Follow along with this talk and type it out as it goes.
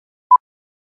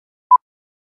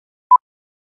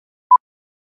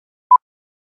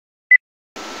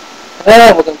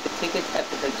Well, welcome to Tickets,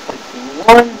 episode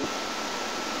 21.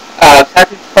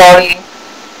 Sausage Party.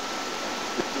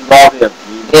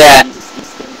 Yeah.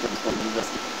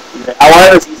 I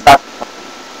want to see Sausage Party.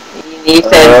 And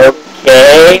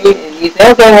you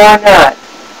said, okay, why not?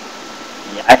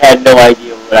 Yeah, I had no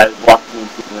idea what I was walking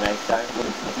into when I started.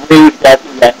 We sat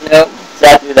through that. Nope.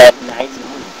 Sat through that 90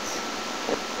 minutes.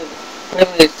 It's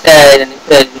really sad, and it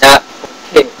says not for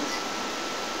kids.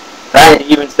 Right, they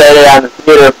even said it on the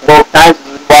theater 4 times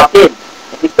when we walked in.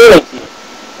 And we still didn't see it.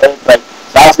 And it's like,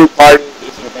 Sausage Party,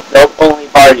 it's an adult-only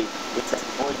party. It's like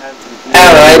the only time we see it.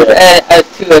 I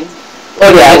was too. Oh,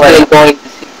 yeah, well, going to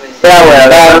see this. Yeah,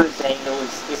 well, I was saying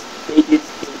they just,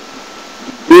 the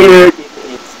theater did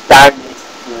its darndest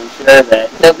to ensure that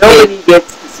nobody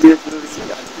gets to see this movie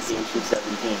under the age of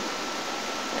 17.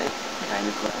 Kind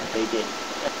of glad they did.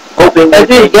 Hoping I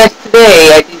did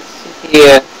yesterday, I did see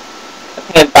a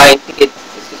fan buying tickets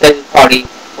to Sausage Party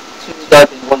for 2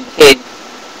 adults and 1 kid.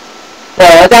 So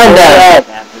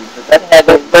that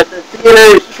happens, but the theater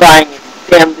is trying its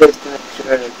damnedest to make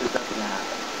sure that this doesn't happen.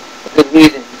 For good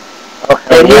reason.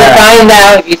 Okay, and you'll find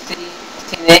out if you've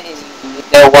seen it and you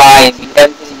know why, and if you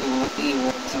haven't seen it, you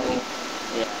will know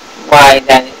why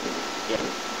that is.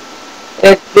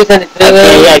 Yeah. It's on the trailer.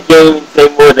 I can't even say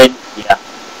more than, yeah.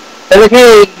 So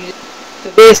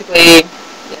basically, in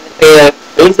the trailer,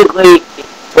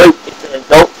 it's an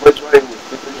adult Toy Story with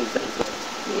different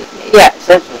incentives. Yeah,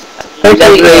 essentially.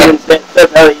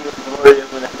 That's how you wrote it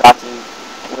when I'm talking,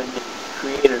 when the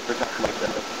creators were talking about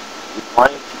that. We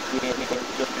wanted to create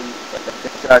children like a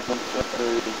Pixar short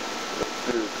story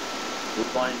through. We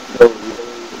wanted to go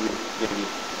really, really dirty.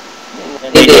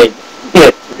 And they did.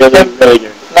 Really dirty.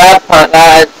 A lot of puns.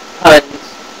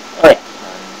 Oh yeah.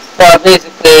 So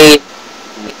basically,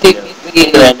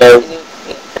 innuendos.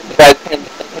 I can't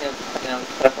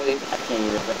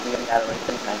either, but we got it right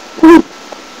sometimes. So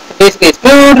basically, it's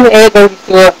food and grocery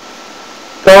store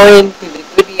going to the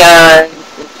good beyond,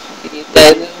 which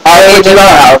is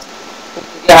our house.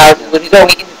 Which is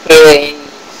always in the trailer, and you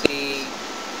see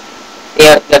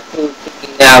the food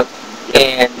cooking out,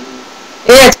 and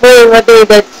it's very one thing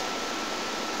that's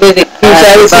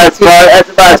that's about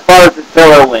as far as the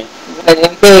trailer went. And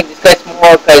we can discuss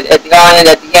more, because at the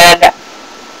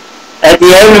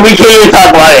end, we can't even talk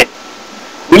about it.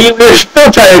 We're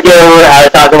still trying to get over how to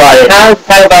talk about it. Now let's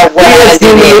talk about what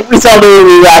we saw the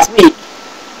movie last week,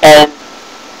 and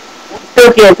we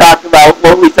still can't talk about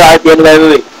what we saw at the end of that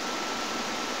movie.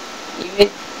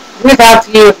 We talk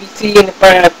to you if you see in the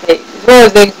front of the page. It's one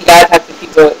of those things you gotta talk to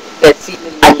people that see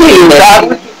the movie. I can't even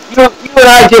talk. You and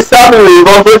I just saw the movie. We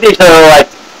both looked at each other like,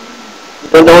 we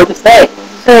don't know what to say.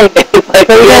 It's like, it's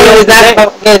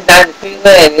not the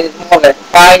trailer, and it's more of a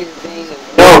surprise thing.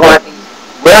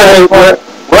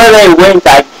 Where they went,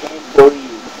 I can't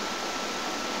believe.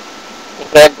 I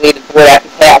can't believe the board after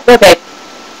pass. Okay.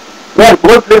 Yeah, the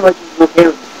board pretty much is okay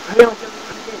with pretty much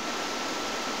everything we did.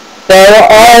 So,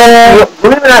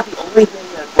 believe it or not, the only thing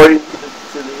that, according to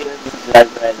the interviews that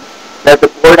I've read, that the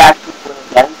board actually went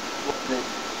against was that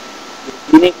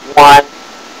they didn't want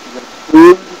the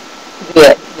food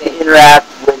to interact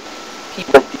with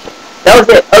people. That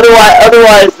was it.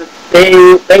 Otherwise,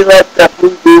 they let the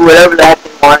food do whatever the heck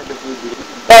they wanted the food to do.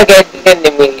 Okay,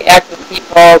 then we act with people,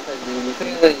 because the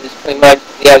trailer is pretty much,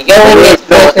 yelling at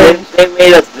person. They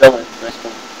made us villains.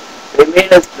 They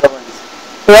made us villains.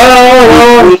 We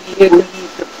eat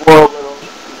the poor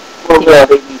little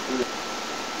baby food.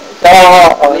 It's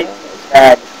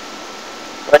sad.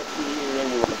 But we eat it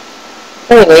anyway.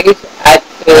 Anyways, I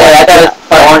thought it was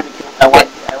fun. I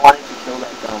wanted to kill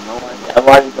that film. I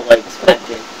wanted to like smash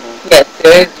it. Yes,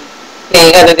 there is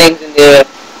other things in there.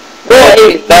 Well,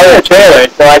 it's not in the trailer,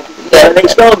 so they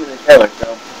show them in the trailer,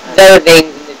 so. There's other things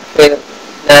in the trailer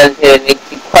that make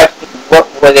you question what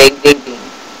were they thinking.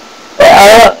 But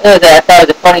I thought it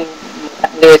was a funny.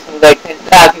 There was some like a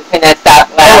lot of people cannot stop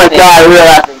laughing. Oh my god, we were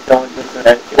laughing so much.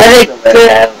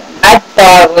 I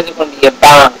thought it wasn't going to be a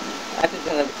bomb. I thought it was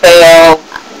going to fail.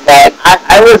 But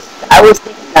I was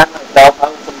thinking that myself.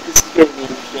 I was like, this is going to be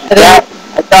interesting.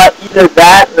 I thought either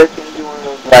that or it's going to be one of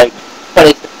those like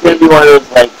funny. It's going to be one of those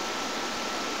like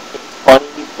it's funny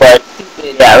but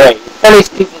stupid. Yeah, right. It's funny,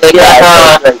 stupid.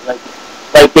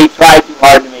 Like they try too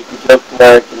hard to make the joke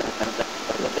work and that kind of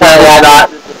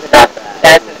stuff. It's not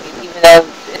bad. Even though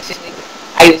it's just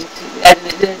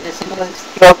the simplest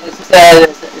joke is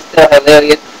still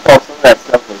hilarious. Oh, some of that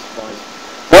stuff was funny.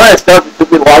 Some of that stuff it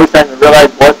took me a while trying to realize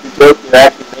what the joke you're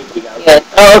actually making. I was like,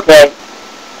 oh, okay.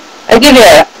 I give it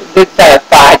a good solid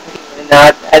 5.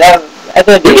 I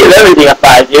thought you give everything a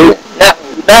 5, dude.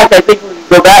 In fact, I think we can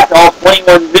go back to all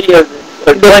 21 videos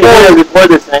or 20 videos before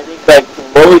this, and I think like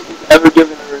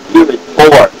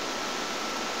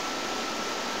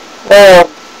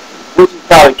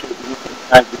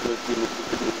do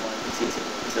E21 season,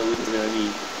 so it's going to be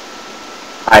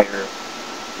higher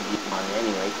money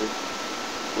anyway.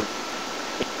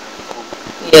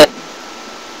 Yeah.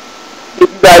 If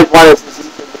you guys want us to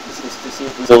see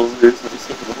results, just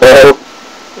hit below.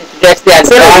 Suggest that.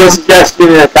 Send us a suggestion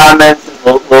in the comments, and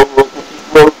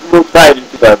we'll try to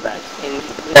do our best. And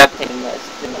not paying less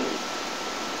than me.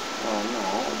 Oh no,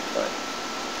 but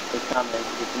they comment.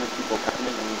 If enough people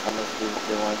comment and tell us if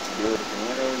they want to do it,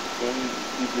 then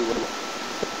we do it.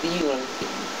 Do you want to see?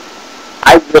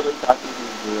 I really thought this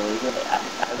was really good.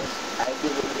 I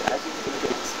think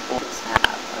it's always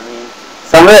half. I mean,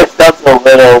 some of that stuff's a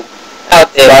little Out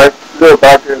there. a little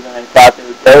darker than I thought they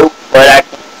would go, but I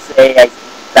can't say I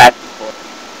see back and forth.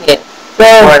 Yeah. So, So,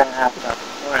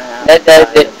 4.5. That does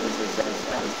it. It's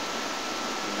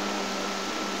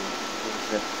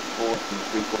a 4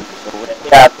 3/4. So,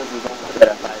 yeah,